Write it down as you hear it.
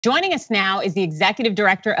Joining us now is the executive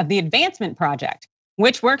director of the Advancement Project,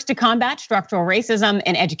 which works to combat structural racism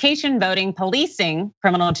in education, voting, policing,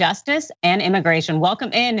 criminal justice, and immigration.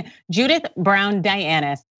 Welcome in, Judith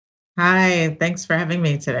Brown-Dianis. Hi, thanks for having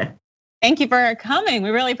me today. Thank you for coming. We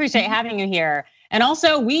really appreciate having you here. And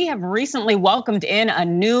also, we have recently welcomed in a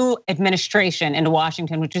new administration into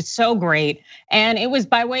Washington, which is so great. And it was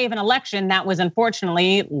by way of an election that was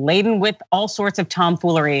unfortunately laden with all sorts of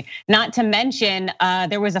tomfoolery. Not to mention,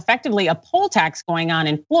 there was effectively a poll tax going on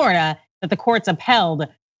in Florida that the courts upheld.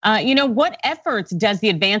 What efforts does the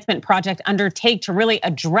Advancement Project undertake to really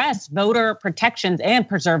address voter protections and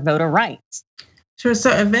preserve voter rights? Sure,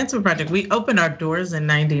 so Advancement Project, we opened our doors in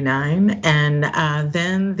 '99, and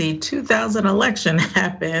then the 2000 election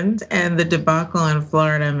happened, and the debacle in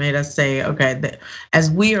Florida made us say, okay,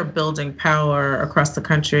 as we are building power across the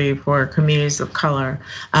country for communities of color,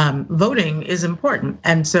 voting is important.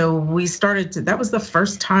 And so we started to, that was the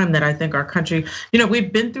first time that I think our country,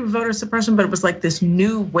 we've been through voter suppression, but it was like this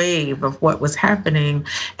new wave of what was happening.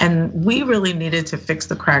 And we really needed to fix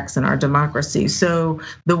the cracks in our democracy. So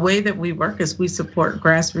the way that we work is we support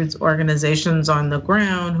grassroots organizations on the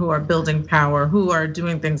ground who are building power, who are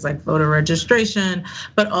doing things like voter registration,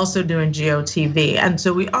 but also doing GOTV. And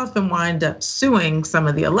so we often wind up suing some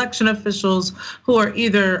of the election officials who are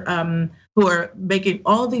either who are making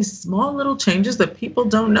all these small little changes that people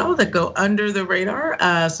don't know that go under the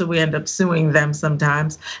radar. So we end up suing them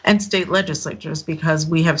sometimes, and state legislatures, because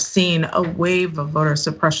we have seen a wave of voter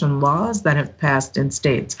suppression laws that have passed in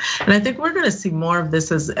states. And I think we're gonna see more of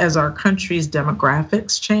this as our country's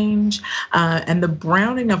demographics change. And the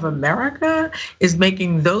browning of America is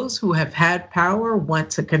making those who have had power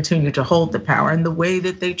want to continue to hold the power. And the way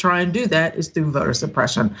that they try and do that is through voter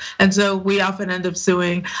suppression. And so we often end up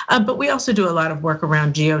suing, but we also do a lot of work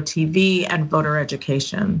around GOTV and voter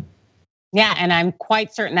education. Yeah, and I'm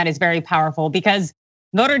quite certain that is very powerful, because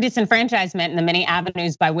voter disenfranchisement and the many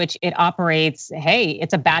avenues by which it operates, hey,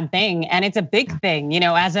 it's a bad thing and it's a big thing.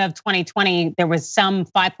 As of 2020, there was some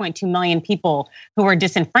 5.2 million people who were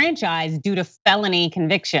disenfranchised due to felony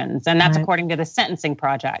convictions, and that's according to the Sentencing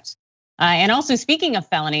Project. And also, speaking of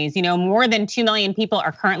felonies, more than 2 million people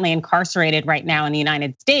are currently incarcerated right now in the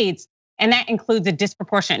United States. And that includes a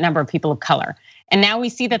disproportionate number of people of color. And now we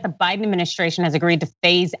see that the Biden administration has agreed to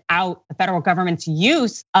phase out the federal government's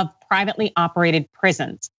use of privately operated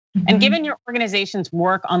prisons. And given your organization's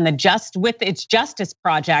work on with its Justice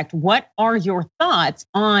Project, what are your thoughts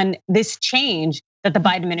on this change that the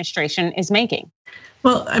Biden administration is making?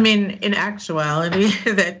 Well, I mean, in actuality,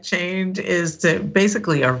 that change is to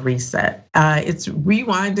basically a reset. It's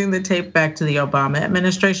rewinding the tape back to the Obama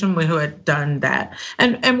administration who had done that.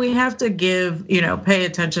 And we have to pay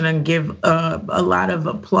attention and give a lot of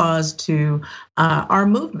applause to our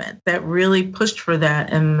movement that really pushed for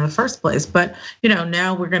that in the first place. But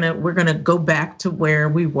now we're gonna go back to where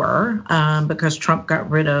we were because Trump got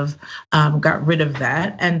rid of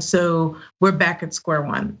that, and so we're back at square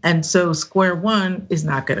one. And so square one is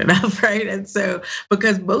not good enough, right? And so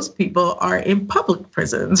because most people are in public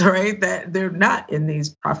prisons, right? That they're not in these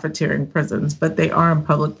profiteering prisons, but they are in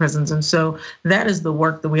public prisons. And so that is the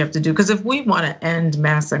work that we have to do. Because if we want to end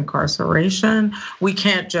mass incarceration, we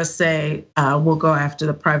can't just say we'll go after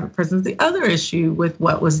the private prisons. The other issue with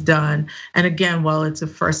what was done, and again, while it's a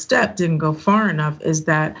first step, didn't go far enough, is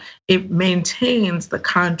that it maintains the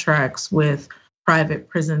contracts with private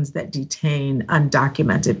prisons that detain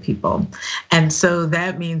undocumented people. And so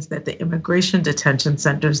that means that the immigration detention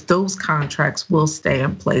centers, those contracts will stay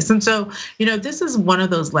in place. And so, this is one of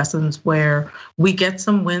those lessons where we get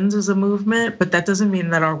some wins as a movement, but that doesn't mean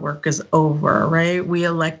that our work is over, right? We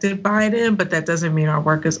elected Biden, but that doesn't mean our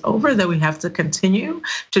work is over, that we have to continue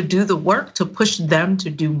to do the work to push them to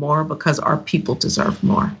do more because our people deserve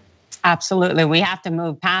more. Absolutely, we have to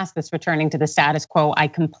move past this returning to the status quo. I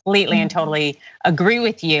completely and totally agree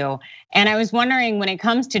with you. And I was wondering, when it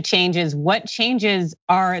comes to changes, what changes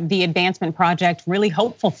are the Advancement Project really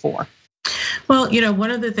hopeful for? Well,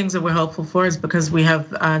 one of the things that we're hopeful for is because we have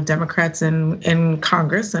Democrats in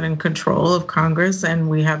Congress and in control of Congress, and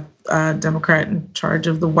we have a Democrat in charge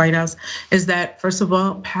of the White House, is that, first of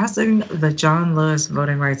all, passing the John Lewis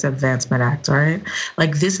Voting Rights Advancement Act, right?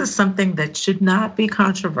 Like, this is something that should not be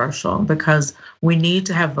controversial because we need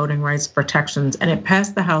to have voting rights protections. And it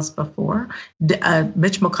passed the House before.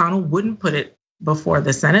 Mitch McConnell wouldn't put it before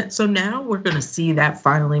the Senate. So now we're going to see that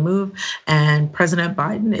finally move, and President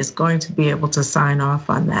Biden is going to be able to sign off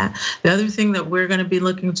on that. The other thing that we're going to be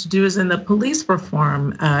looking to do is in the police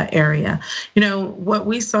reform area. What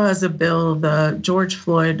we saw as a bill, the George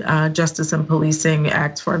Floyd Justice and Policing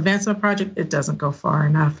Act for Advancement Project, it doesn't go far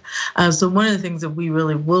enough. So one of the things that we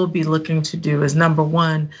really will be looking to do is, number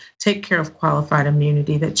one, take care of qualified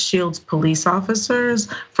immunity that shields police officers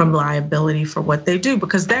from liability for what they do,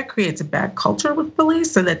 because that creates a bad culture with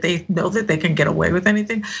police, so that they know that they can get away with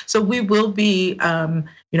anything. So we will be,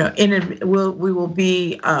 we will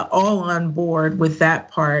be all on board with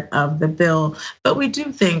that part of the bill. But we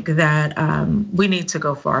do think that we need to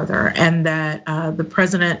go farther, and that the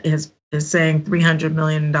president is saying $300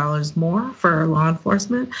 million more for law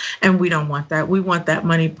enforcement, and we don't want that. We want that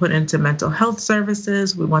money put into mental health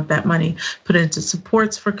services. We want that money put into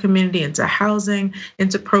supports for community, into housing,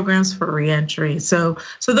 into programs for reentry. So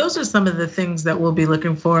those are some of the things that we'll be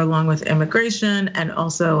looking for, along with immigration and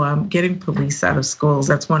also getting police out of schools.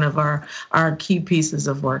 That's one of our key pieces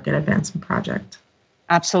of work at Advancement Project.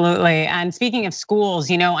 Absolutely. And speaking of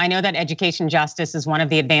schools, I know that education justice is one of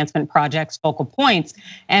the Advancement Project's focal points.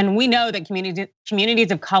 And we know that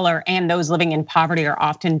communities of color and those living in poverty are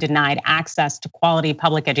often denied access to quality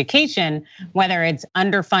public education, whether it's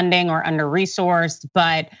underfunding or under-resourced.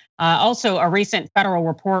 But also, a recent federal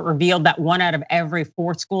report revealed that 1 out of every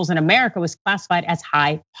 4 schools in America was classified as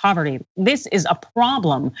high poverty. This is a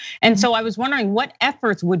problem. And so I was wondering, what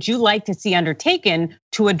efforts would you like to see undertaken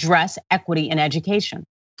to address equity in education?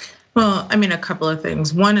 Well, a couple of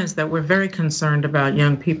things. One is that we're very concerned about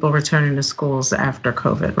young people returning to schools after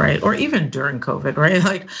COVID, right? Or even during COVID, right?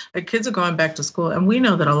 Like kids are going back to school, and we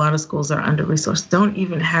know that a lot of schools are under-resourced, don't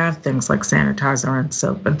even have things like sanitizer and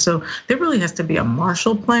soap. And so there really has to be a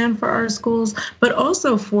Marshall Plan for our schools, but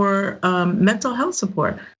also for mental health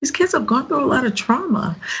support. These kids have gone through a lot of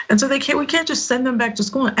trauma, and so we can't just send them back to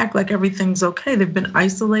school and act like everything's okay. They've been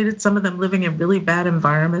isolated, some of them living in really bad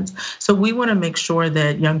environments. So we want to make sure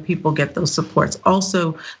that young people get those supports.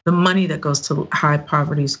 Also, the money that goes to high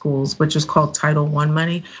poverty schools, which is called Title I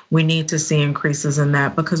money, we need to see increases in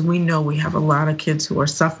that, because we know we have a lot of kids who are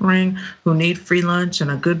suffering, who need free lunch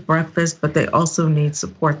and a good breakfast, but they also need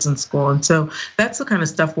supports in school. And so that's the kind of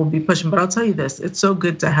stuff we'll be pushing. But I'll tell you this, it's so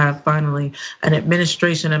good to have finally an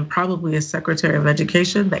administration and probably a Secretary of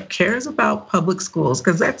Education that cares about public schools,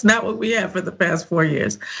 because that's not what we have for the past 4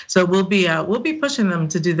 years. So we'll be pushing them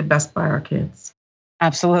to do the best by our kids.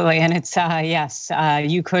 Absolutely, and it's yes,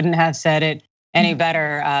 you couldn't have said it any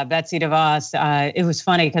better, Betsy DeVos. It was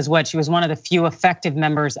funny because she was one of the few effective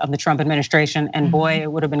members of the Trump administration, and boy,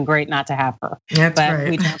 it would have been great not to have her. That's but right.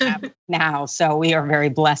 We don't have it now, so we are very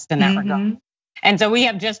blessed in that regard. And so we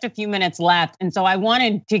have just a few minutes left, and so I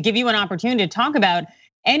wanted to give you an opportunity to talk about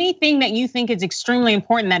anything that you think is extremely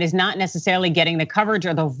important that is not necessarily getting the coverage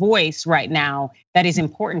or the voice right now that is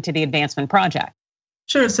important to the Advancement Project.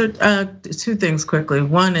 Sure. So 2 things quickly.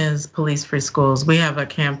 One is police free schools. We have a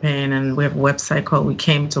campaign and we have a website called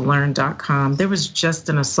WeCameToLearn.com. There was just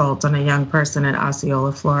an assault on a young person in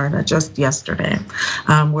Osceola, Florida, just yesterday,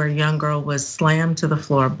 where a young girl was slammed to the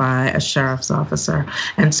floor by a sheriff's officer.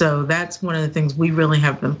 And so that's one of the things we really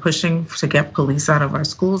have been pushing to get police out of our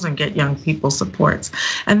schools and get young people supports.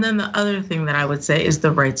 And then the other thing that I would say is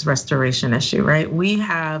the rights restoration issue, right? We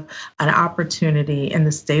have an opportunity in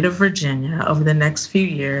the state of Virginia over the next few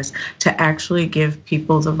years to actually give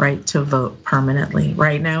people the right to vote permanently.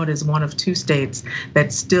 Right now, it is one of 2 states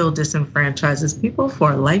that still disenfranchises people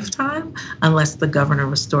for a lifetime unless the governor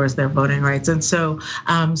restores their voting rights. And so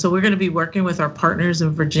we're going to be working with our partners in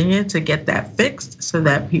Virginia to get that fixed so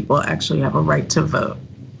that people actually have a right to vote.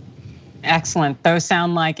 Excellent. Those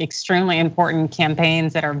sound like extremely important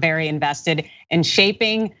campaigns that are very invested in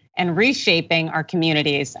shaping and reshaping our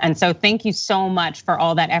communities. And so thank you so much for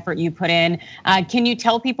all that effort you put in. Can you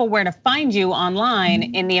tell people where to find you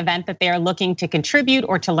online in the event that they are looking to contribute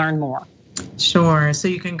or to learn more? Sure. So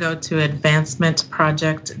you can go to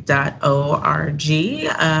advancementproject.org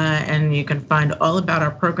and you can find all about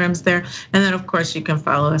our programs there. And then, of course, you can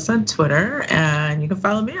follow us on Twitter, and you can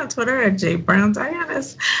follow me on Twitter at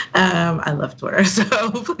JBrownDianis. I love Twitter,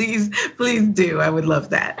 so please do. I would love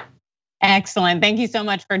that. Excellent. Thank you so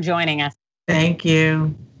much for joining us. Thank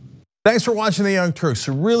you. Thanks for watching The Young Turks.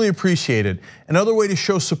 Really appreciate it. Another way to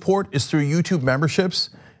show support is through YouTube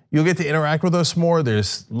memberships. You'll get to interact with us more.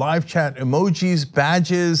 There's live chat emojis,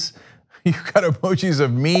 badges. You've got emojis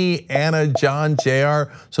of me, Anna, John,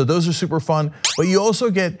 JR. So those are super fun. But you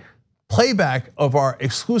also get playback of our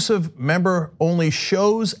exclusive member-only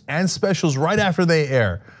shows and specials right after they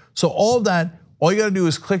air. So all of that, all you gotta do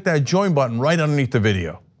is click that join button right underneath the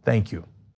video. Thank you.